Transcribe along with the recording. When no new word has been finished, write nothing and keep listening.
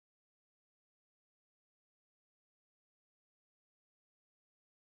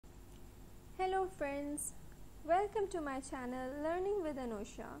friends, welcome to my channel Learning with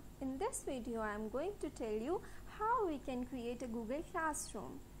Anosha. In this video I am going to tell you how we can create a Google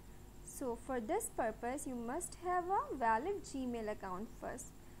Classroom. So for this purpose you must have a valid Gmail account first.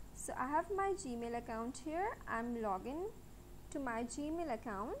 So I have my Gmail account here. I am logging to my Gmail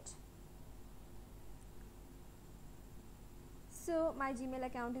account. So my Gmail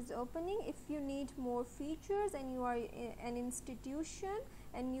account is opening. If you need more features and you are an institution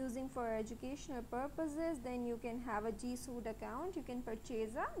and using for educational purposes, then you can have a G Suite account. You can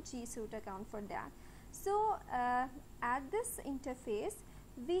purchase a G Suite account for that. So at this interface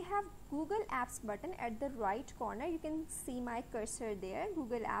we have Google Apps button at the right corner. You can see my cursor there,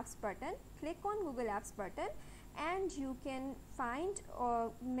 Google Apps button. Click on Google Apps button and you can find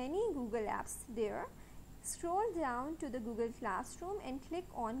many Google Apps there. Scroll down to the Google Classroom and click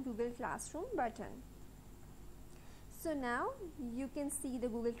on Google Classroom button. So now you can see the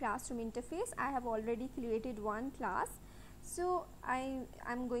Google Classroom interface. I have already created one class. So I'm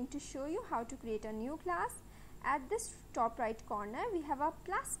going to show you how to create a new class. At this top right corner we have a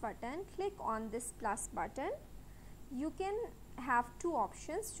plus button. Click on this plus button. You can have two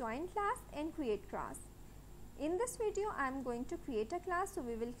options, join class and create class. In this video I'm going to create a class, so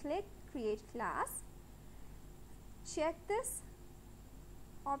we will click create class. Check this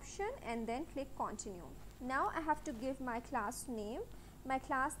option and then click continue. Now I have to give my class name. My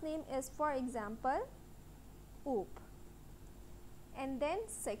class name is, for example, OOP, and then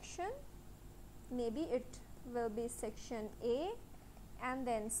section, maybe it will be section A, and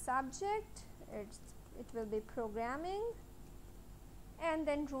then subject, it will be programming, and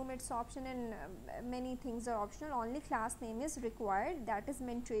then room, it's option, and many things are optional. Only class name is required, that is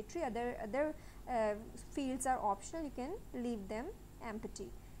mandatory. Other fields are optional, you can leave them empty.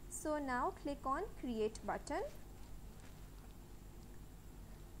 So now click on create button.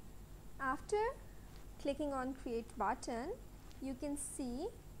 After clicking on create button you can see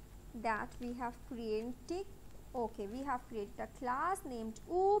that we have created a class named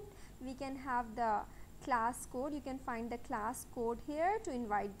OOP. We can have the class code. You can find the class code here to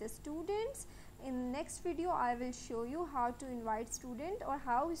invite the students. In next video I will show you how to invite student or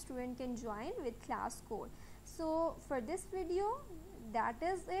how a student can join with class code. So for this video, that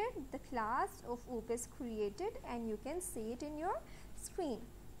is it. The class of OOP is created and you can see it in your screen.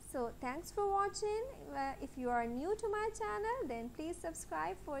 So thanks for watching. If you are new to my channel, then please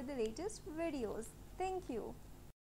subscribe for the latest videos. Thank you.